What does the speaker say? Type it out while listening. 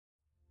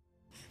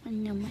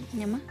Nyama,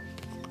 nyama.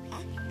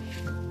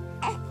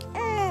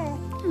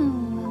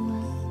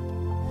 Mama.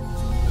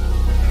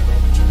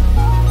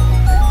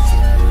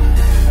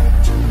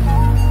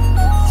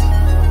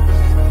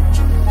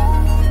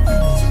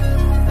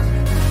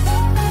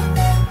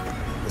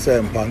 What's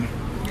happening, partner?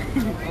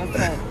 What's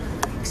up?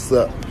 What's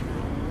up?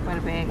 What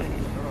a bag at?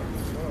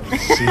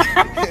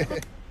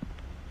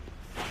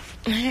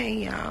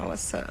 Hey y'all,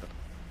 what's up?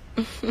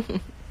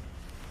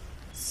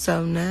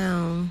 So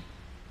now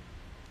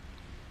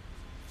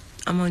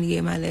I'm gonna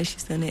get my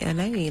lashes done in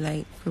LA,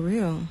 like for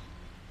real.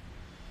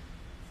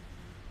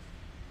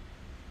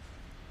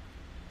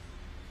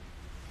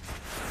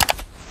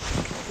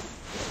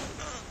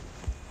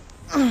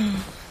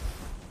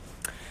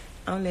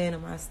 I'm laying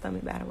on my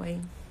stomach, by the way.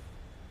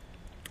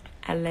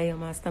 I lay on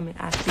my stomach.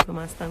 I sleep on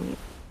my stomach.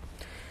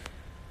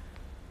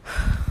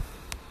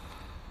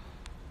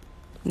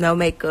 No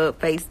makeup,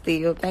 face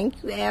still.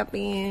 Thank you,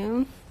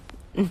 Abby.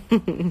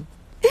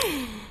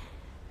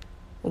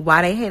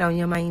 Why they hate on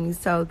Your Miami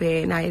so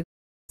bad? Now it's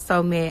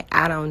so mad.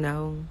 I don't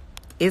know.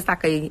 It's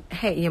like a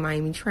hate Your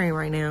Miami train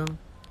right now.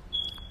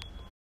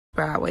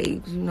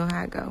 Broadway, you know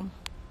how it go.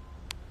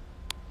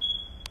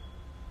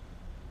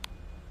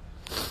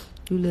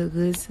 You look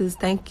good, sis.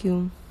 Thank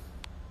you.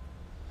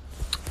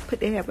 Put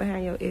the hair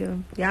behind your ear.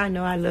 Y'all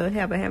know I love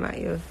hair behind my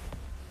ear.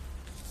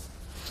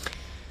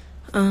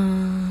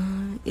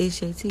 Is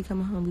JT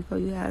coming home before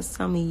you have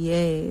summer?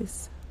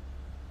 Yes.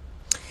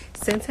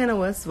 Santana,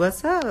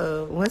 what's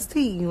up? What's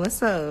tea?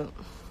 What's up?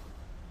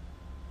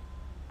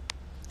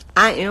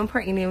 I am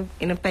pregnant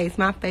in the face.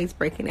 My face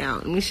breaking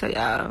out. Let me show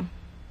y'all.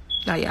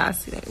 Now y'all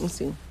see that. Let me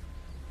see.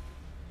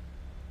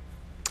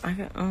 I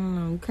don't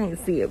know. You can't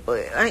see it,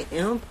 but I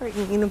am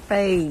pregnant in the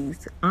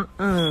face.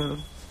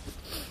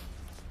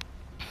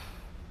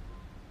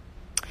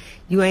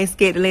 You ain't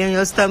scared to lay on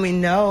your stomach?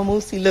 No,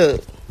 Moosey,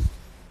 look.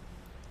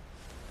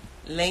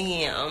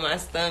 Laying on my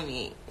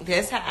stomach.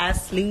 That's how I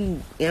sleep.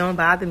 It don't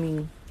bother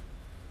me.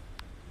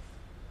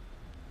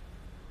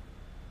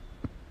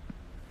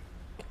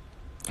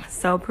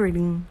 So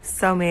pretty.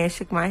 So mad.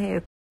 Shook my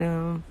head.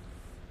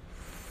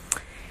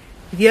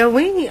 Yeah,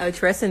 we ain't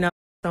addressing no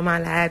on my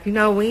life. You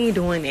know, we ain't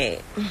doing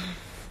that.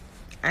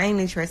 I ain't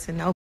addressing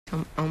no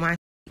on my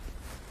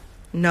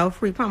no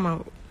free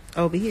promo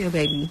over here,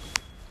 baby.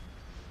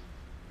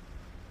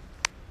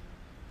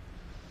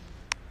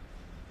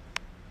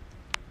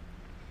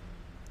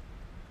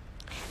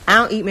 I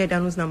don't eat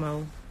McDonald's no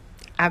more.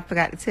 I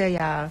forgot to tell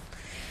y'all.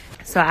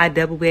 So I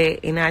double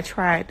back and I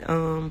tried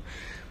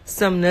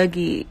some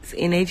nuggets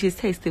and they just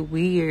tasted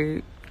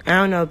weird. I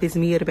don't know if it's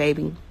me or the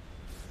baby.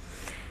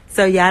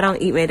 So y'all don't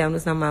eat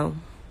McDonald's no more.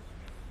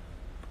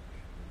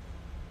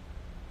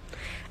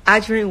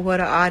 I drink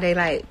water all day,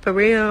 like for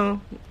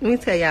real. Let me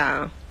tell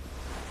y'all.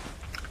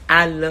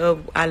 I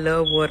love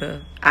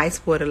water,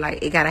 ice water.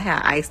 Like it gotta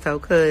have ice though,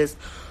 cause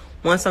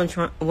once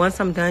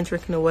I'm done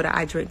drinking the water,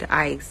 I drink the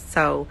ice.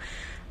 So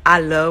I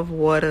love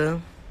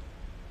water.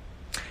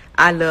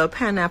 I love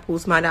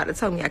pineapples. My doctor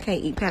told me I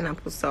can't eat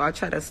pineapples, so I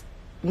try to,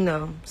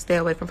 stay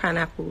away from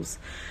pineapples.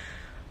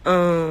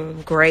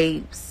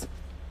 Grapes.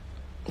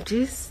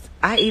 Just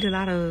I eat a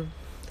lot of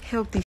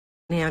healthy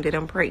now that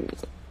I'm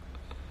pregnant.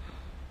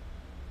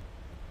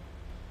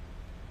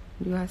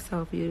 You are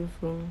so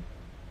beautiful.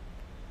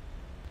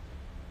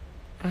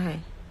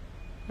 Okay.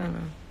 I don't know.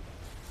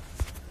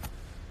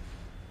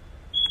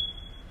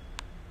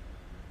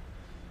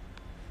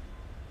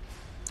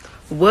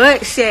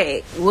 What,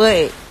 Shaq?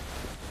 What?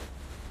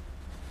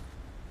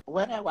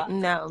 Whatever.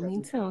 No,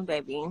 me too,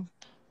 baby.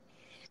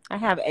 I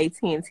have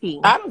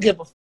AT&T. I don't give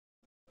a.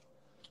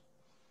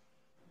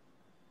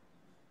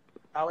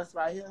 Oh, it's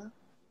right here.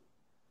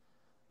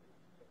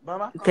 But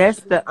my phone That's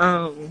should be.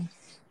 the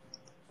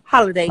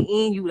Holiday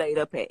Inn you laid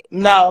up at.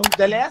 No,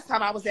 the last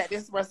time I was at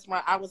this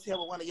restaurant, I was here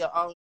with one of your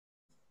own.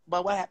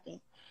 But what happened?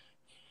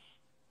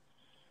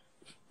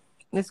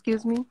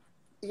 Excuse me?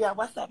 Yeah,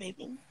 what's up,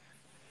 baby?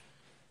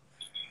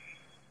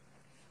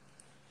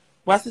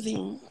 What's his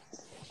name?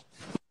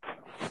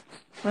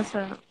 What's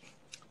up?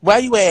 Where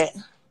you at?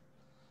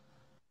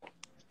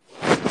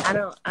 I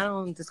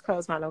don't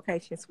disclose my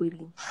location,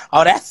 sweetie.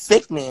 Oh, that's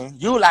sickening.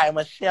 You like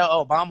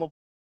Michelle Obama.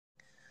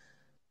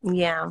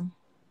 Yeah.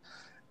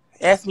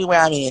 Ask me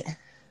where I'm at.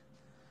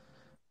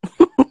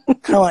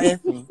 Come on,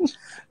 ask me.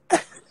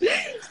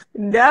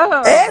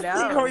 No, Ask me,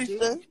 no.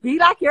 Carisha. Be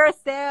like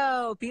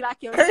yourself. Be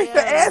like yourself. Carisha,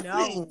 ask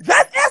me.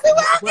 Just ask me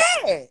where I'm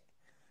at.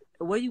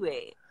 Where you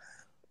at?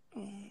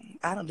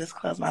 I don't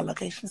disclose my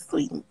location,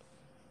 sweetie.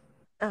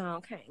 Oh,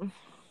 okay.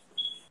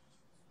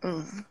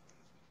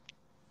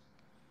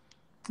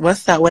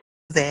 What's up? What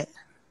is that?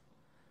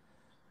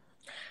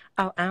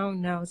 Oh, I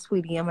don't know,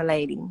 sweetie. I'm a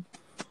lady.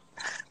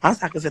 I'm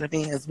talking to the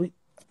fans. We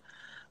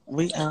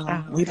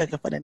looking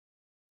for the.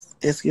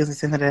 Excuse me,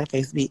 send her that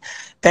face beat.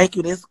 Thank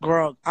you, this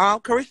girl.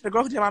 Carisha, the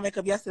girl who did my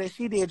makeup yesterday,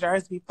 she did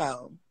yours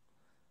before.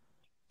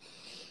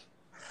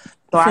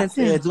 So I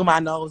said, do my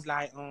nose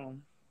like Your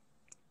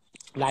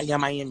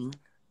Miami.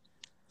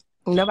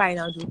 Nobody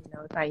don't do me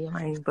no like your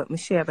name but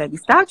Michelle, baby.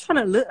 Stop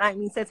trying to look like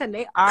me. Santana,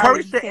 they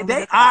already Carisha, saying we they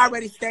look alike.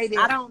 already stated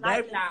I don't they like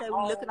when they not say we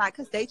look on. alike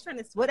because they trying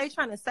to, what they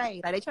trying to say?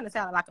 Like, they trying to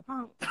sound like a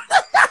punk.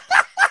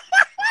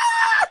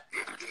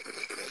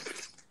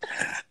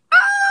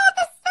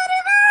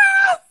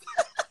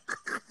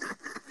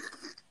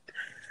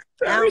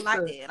 I don't like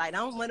that. Like,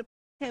 don't mother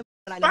him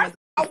like First,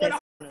 I mother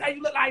want to say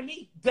you look like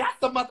me.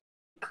 That's a mother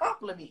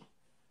compliment.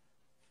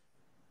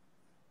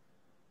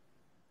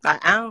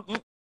 like, I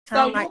don't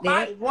So you like that.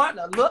 might want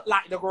to look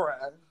like the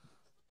girl.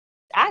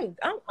 I'm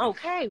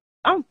okay.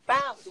 I'm fine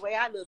with the way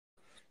I look.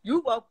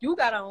 You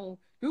got on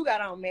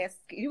mask,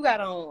 you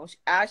got on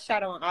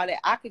eyeshadow on all that.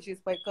 I could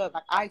just wake up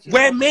like I just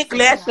With mink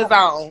lashes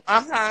on.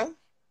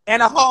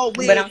 And a whole but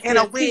wig I'm and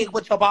a still wig cute.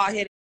 with your bald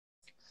head.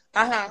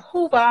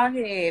 Who bald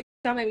head?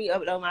 Don't make me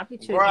upload my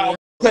picture Girl, again.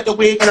 put the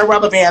wig in a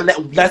rubber band.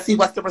 Let's see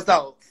what's the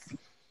results.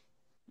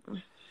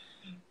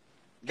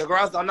 The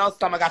girls don't know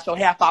Summer got your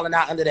hair falling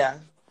out under there.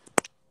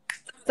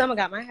 Someone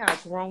got my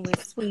house wrong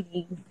with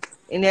sweetie.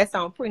 And that's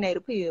on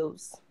prenatal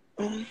pills.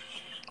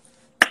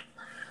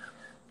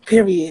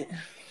 Period.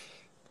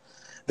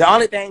 The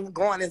only thing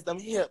going is them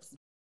hips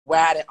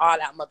wide and all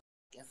that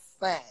motherfucking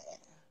side.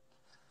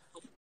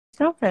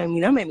 Don't play with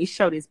me. Don't make me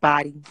show this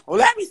body. Well,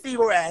 let me see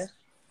where at.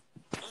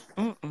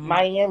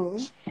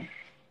 Miami.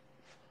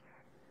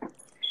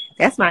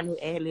 That's my new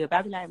ad lib.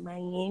 I be like,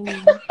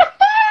 Miami.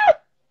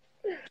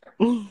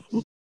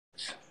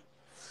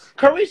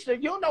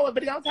 Carisha, you know what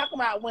video I'm talking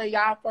about when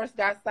y'all first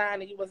got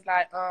signed and you was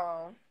like,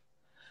 the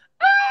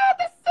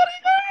city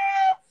girls.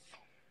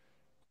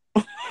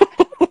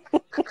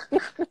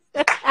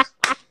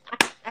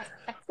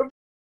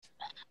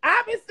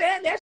 I've been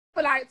saying that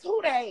for like 2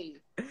 days.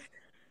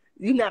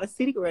 You not a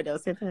city girl though,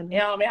 Santana. It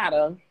don't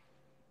matter.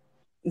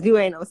 You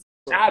ain't no city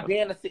girl. I've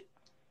been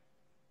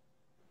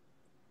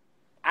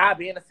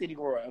a city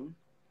girl.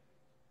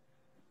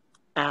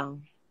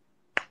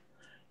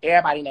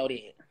 Everybody know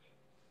that.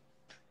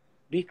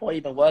 Before I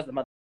even was a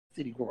mother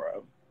city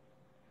girl.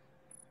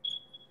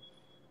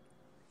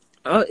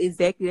 Oh,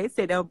 exactly. They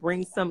said they'll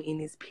bring some in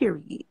this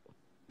period.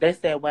 They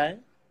said what?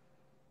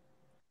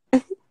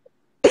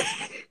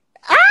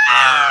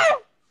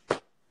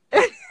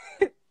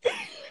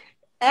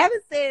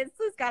 Evan said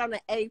sis got on the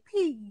AP.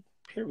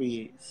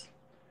 Period.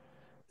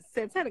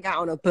 Santana got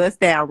on a bust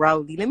down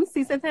rollie. Let me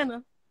see,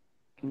 Santana.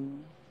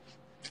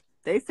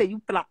 They say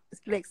you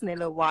flexing that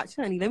little watch,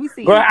 honey. Let me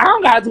see. Girl, I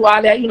don't gotta do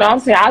all that. You know what I'm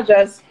saying? I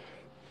just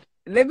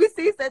let me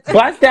see, Santana.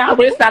 Bust down,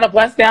 but it's not a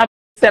bust down.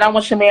 Said I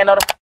want your man know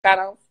the I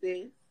don't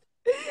see.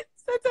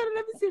 Santana,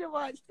 let me see the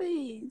watch,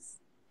 please.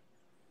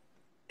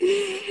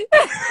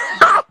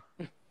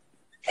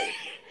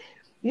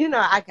 You know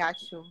I got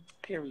you.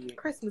 Period.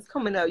 Christmas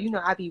coming up. You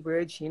know I be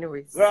real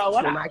generous. Girl,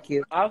 what with my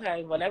gift.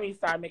 Okay, well let me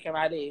start making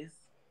my list.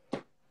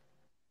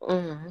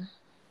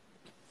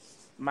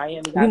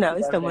 Miami got you know, two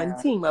it's the bust money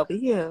down. team over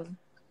here.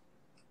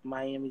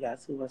 Miami got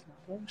 2 bust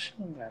down.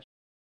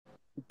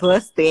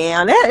 Bust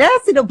down.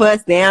 Let's see the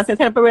bust down.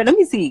 Santana for real. Let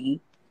me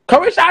see.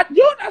 Carisha,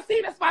 you done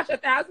seen this watch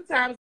 1,000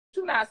 times.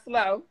 You not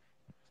slow.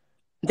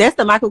 That's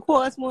the Michael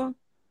Kors one.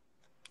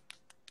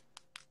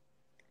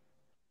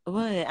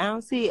 What? I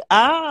don't see it.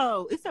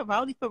 Oh, it's a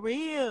rollie for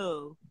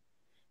real.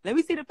 Let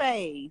me see the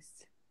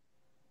face.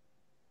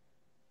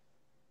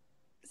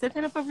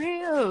 Santana for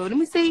real. Let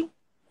me see.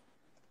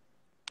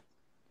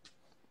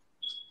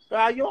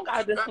 Girl, you don't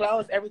gotta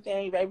disclose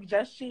everything, baby.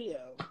 Just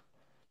chill.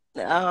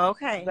 Oh,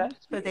 okay.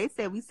 Because they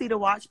said we see the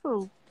watch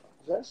proof.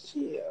 Just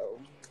chill.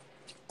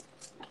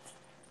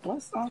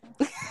 What's up?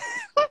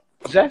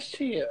 Just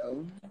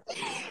chill.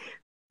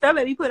 So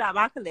let me put out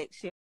my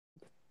collection.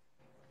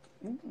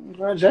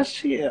 Girl, just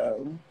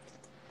chill.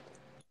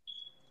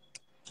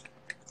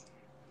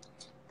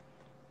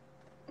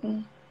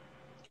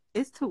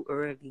 It's too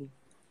early.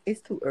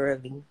 It's too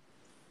early.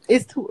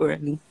 It's too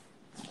early.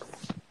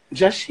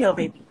 Just chill,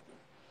 baby.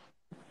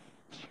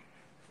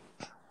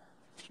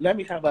 Let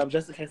me cover up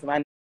just in case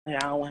I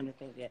don't want him to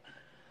think that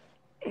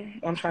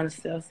I'm trying to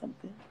sell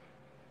something.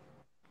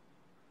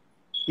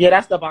 Yeah,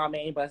 that's the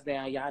Balmain bust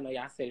down. Y'all know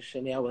y'all said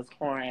Chanel was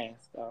crying,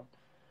 so.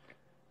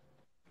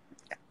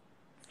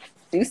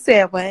 You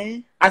said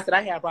what? I said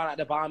I had brought out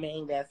the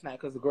Balmain last night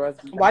because the girls.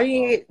 Why you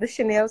ain't get the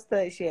Chanel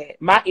studs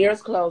yet? My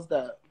ears closed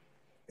up.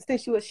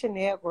 Since you a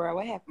Chanel girl,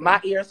 what happened? My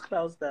ears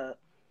closed up.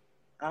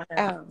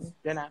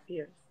 They're not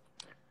pierced.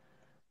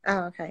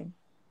 Oh, okay.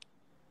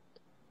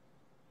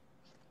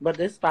 But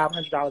there's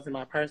 $500 in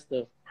my purse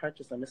to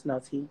purchase them. It's no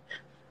tea.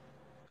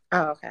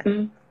 Oh,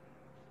 okay.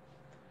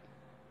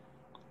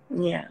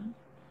 Yeah.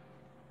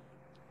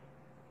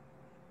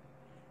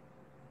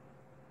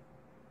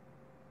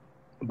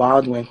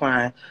 Baldwin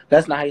crying.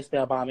 That's not how you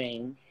spell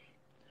Balmain.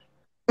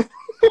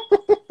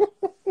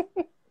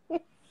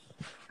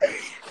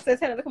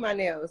 Santana, look at my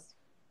nails.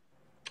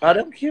 Oh,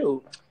 them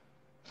cute.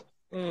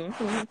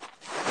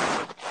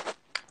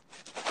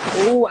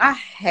 Oh, I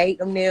hate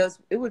them nails.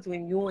 It was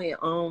when you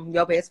and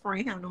your best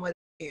friend had no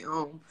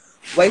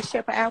waist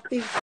shaper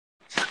outfit.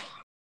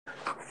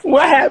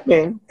 What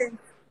happened?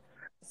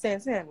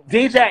 Santana.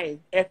 DJ,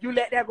 if you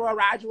let that girl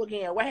ride you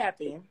again, what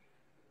happened?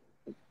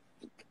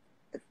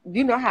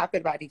 You know how I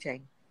feel about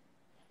DJ.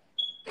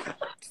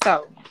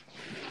 So,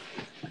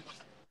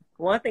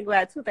 one thing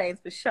about two things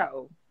for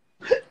sure.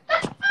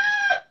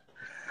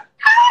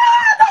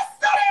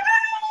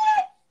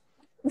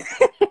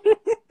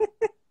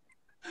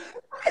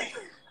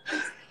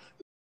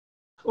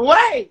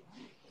 Wait.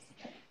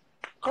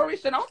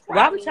 Carisha, don't try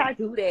Why would me. y'all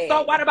do that?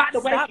 So what about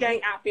the waist Stop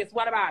gang outfits?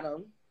 What about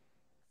them?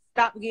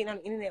 Stop getting on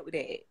the internet with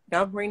that.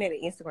 Don't bring that to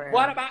Instagram.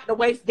 What about the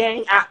waist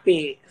gang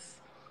outfits?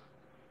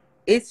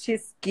 It's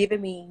just giving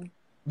me...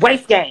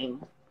 Waist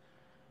gang.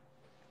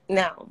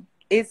 No.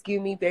 It's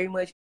giving me very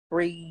much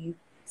breathe.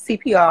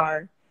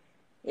 CPR.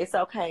 It's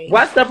okay.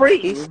 What's the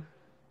breathe?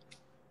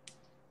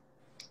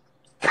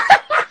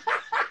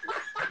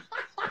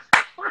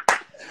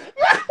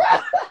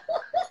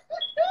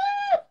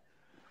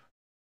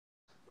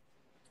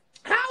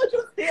 How would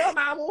you steal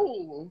my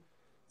move?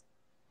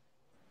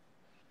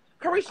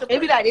 Carisha, It'd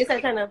be like this, that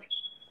kind of...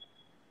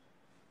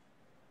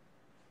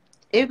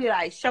 It'd be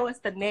like, show us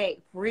the neck,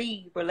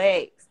 breathe,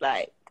 relax.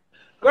 Like,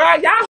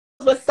 girl, y'all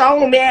was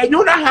so mad.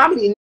 You know how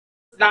many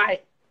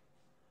like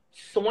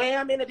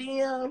swam in the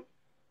DM?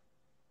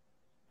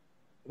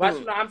 But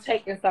you know, I'm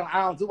taking some.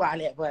 I don't do all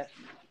that, but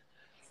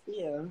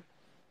yeah.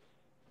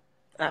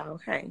 oh,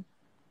 okay.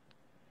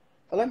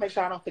 But let me make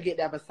sure I don't forget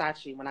that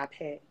Versace when I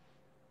pack.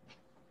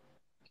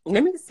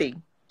 Let me see.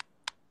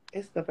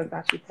 It's the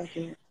Versace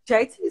packet.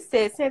 JT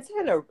said,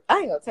 Santana, I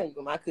ain't gonna tell you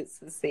what my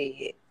sister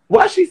said.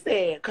 What she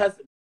said, because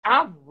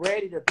I'm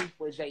ready to beef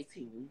with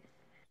JT.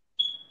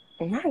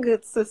 My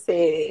good sister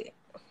said,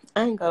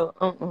 I ain't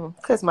go,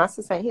 because my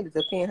sister ain't here to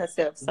defend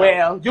herself. So.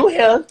 Well, you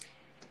here.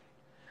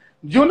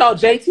 You know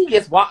JT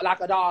gets walked like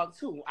a dog,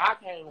 too. I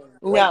can't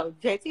wait. No,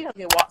 JT don't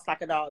get walks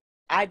like a dog.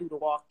 I do the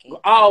walking.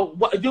 Oh,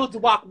 what, you do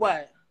walk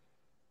what?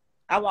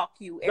 I walk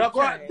you every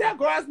time. That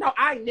girls know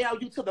I nail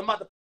you to the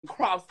motherfucking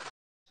cross.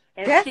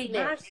 And that's she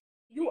my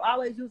you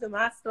always using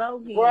my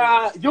slogan.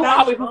 Girl, you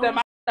always using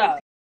my stuff.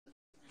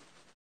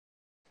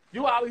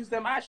 You always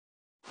using my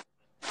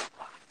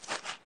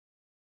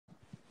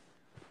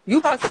You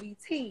supposed to be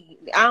T.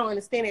 I don't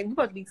understand it. You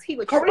supposed to be T,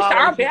 but Carisha,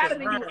 I'm better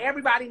than you.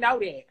 Everybody know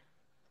that.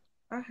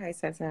 Okay,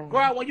 Santana.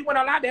 Girl, when you went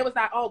on live, they was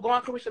like, oh, go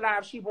on Carisha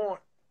live, she born.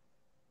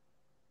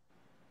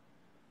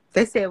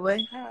 They said what?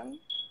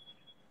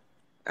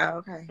 Oh,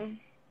 okay.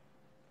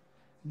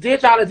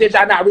 Did y'all or did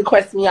y'all not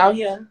request me out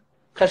here?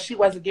 Because she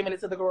wasn't giving it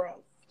to the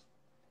girls.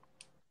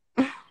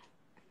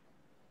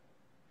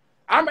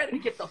 I'm ready to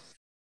get the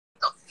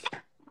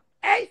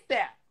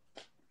ASAP.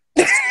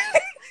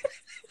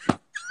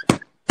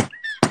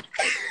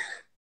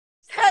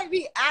 Take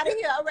me out of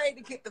here. I'm ready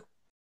to get the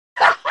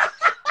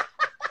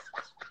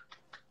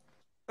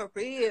for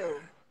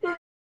real.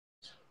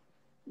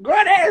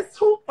 Girl, that is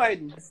too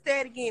funny.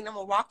 Say it again. I'm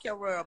gonna rock your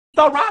world.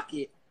 So rock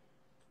it.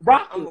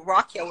 Rock I'm it. gonna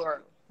rock your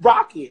world.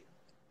 Rock it.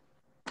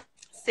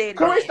 Say it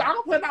Carisha, again.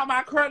 I'm putting out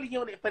my curly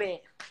unit for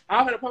that.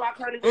 I'm gonna put my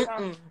curly unit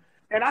on.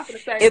 And I'm gonna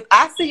say, if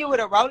I see you with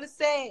a roller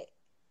set,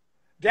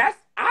 that's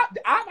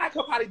I might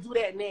could probably do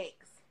that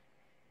next.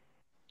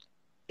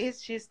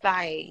 it's just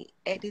like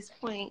at this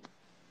point,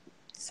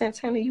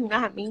 Santana, you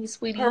not me,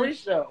 sweetie.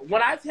 Carisha,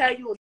 when I tell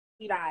you,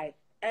 like,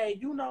 hey,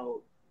 you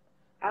know,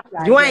 I'm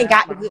like, you ain't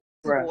got the good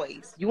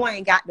voice. You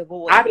ain't got the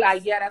voice. I be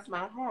like, yeah, that's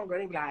my hunger.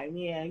 They be like,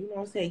 yeah, you know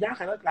what I'm saying? Y'all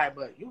can look like,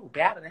 but you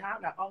better than how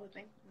I'm like all the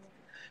things.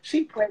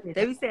 She pregnant.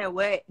 They be saying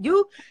what?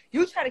 You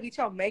try to get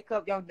your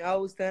makeup, your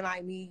nose done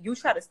like me. You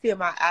try to steal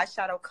my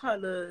eyeshadow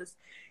colors.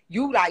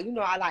 You like, you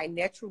know, I like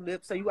natural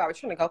lips, so you always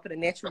trying to go for the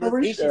natural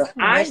lips. It's just too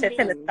much.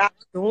 Stop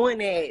doing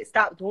that.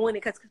 Stop doing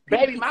it, because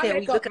baby, my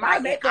makeup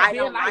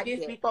been like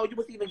this it. before you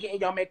was even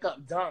getting your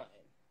makeup done.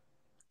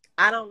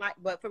 I don't like,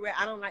 but for real,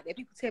 I don't like that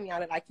people tell me I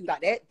look like you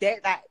like that.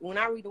 That like when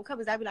I read them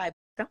covers, I be like,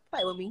 don't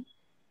play with me.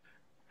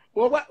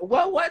 Well,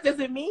 what does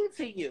it mean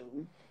to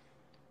you?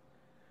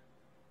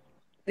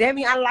 That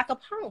mean I look like a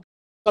punk.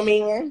 A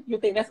man? You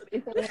think that's what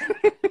they saying?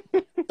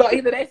 So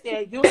either they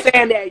saying you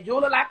saying that you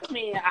look like a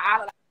man, or I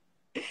look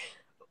like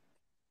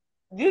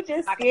you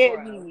just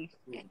scared me.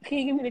 Can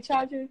you give me the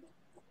charger?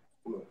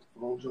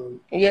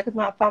 Yeah, because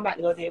my phone about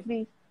to go there,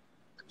 please.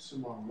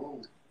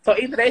 So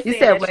either they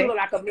saying that you look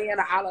like a man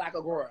or I look like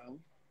a girl.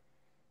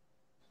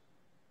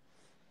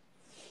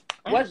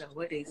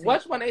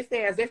 Which one they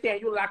saying? Is they saying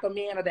you look like a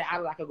man or that I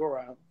look like a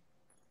girl?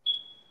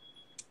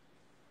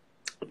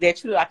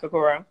 That you look like a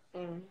girl.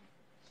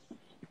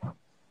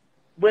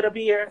 With a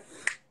beard.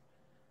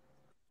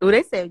 Oh,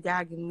 they said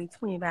y'all giving me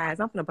 20 vibes.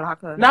 I'm gonna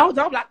block her. No,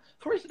 don't block.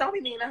 Carisha, don't be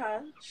mean to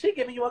her. She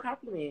giving you a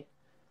compliment.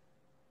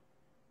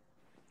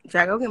 Should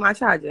I go get my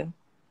charger?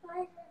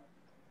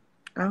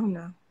 I don't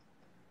know.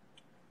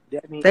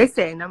 They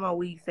said no more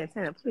weed,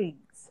 Santana, please.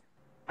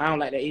 I don't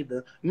like that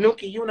either.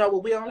 Nuki, you know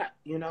what we don't like?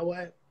 You know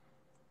what?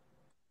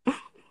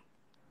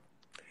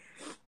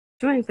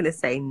 You ain't finna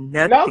say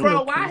nothing. No,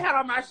 bro. Why I had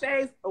on my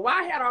shades?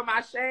 Why I had on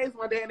my shades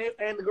one day,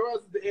 and the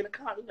girls in the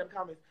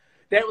comments,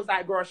 they was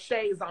like, "Girl,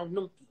 shades on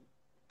Nuki."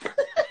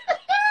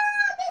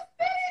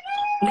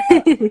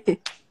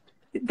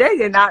 They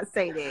did not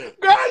say that.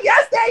 Girl,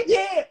 yes, they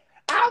did.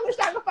 I wish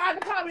I could find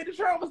the comment. The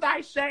trend was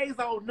like shades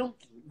on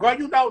Nuki. Girl,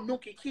 you know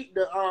Nuki keep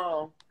the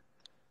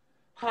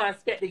her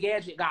Inspector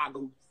Gadget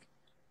goggles.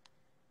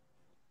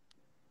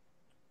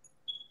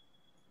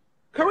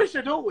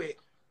 Carisha, do it.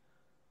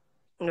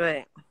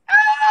 Right.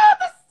 Oh,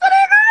 the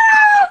city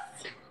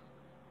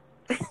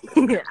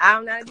girls. I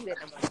don't know how to do that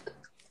no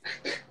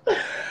more.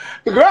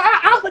 Girl,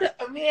 I would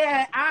have,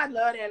 man, I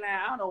love that line.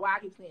 I don't know why I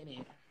keep saying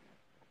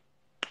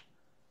that.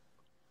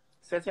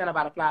 Santana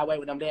about to fly away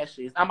with them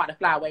dashes. I'm about to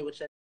fly away with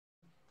you.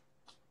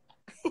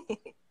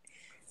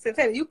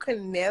 Santana, you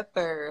could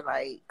never,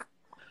 like,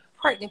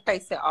 pregnant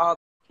face at all.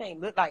 Can't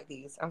look like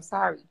this. I'm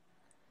sorry.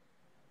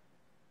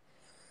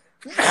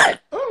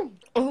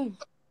 Mm.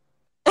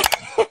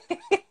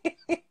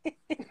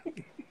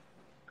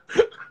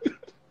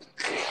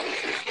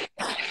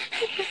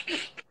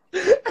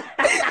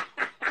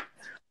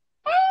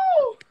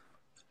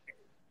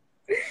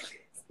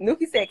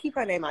 Nuki said, keep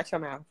her name out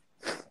your mouth.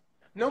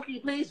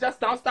 Nuki, please just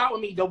don't start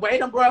with me. The way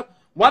them bro,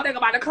 one thing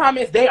about the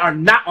comments, they are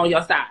not on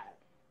your side.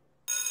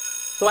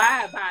 So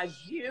I advise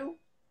you.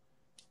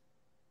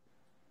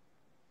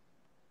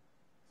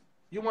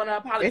 You want to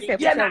apologize?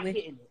 You're not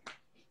hitting it.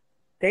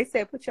 They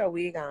said put your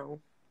wig on.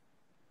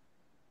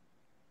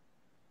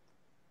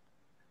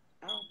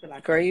 I don't feel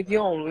like Girl, if you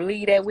don't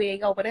leave that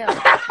wig over there.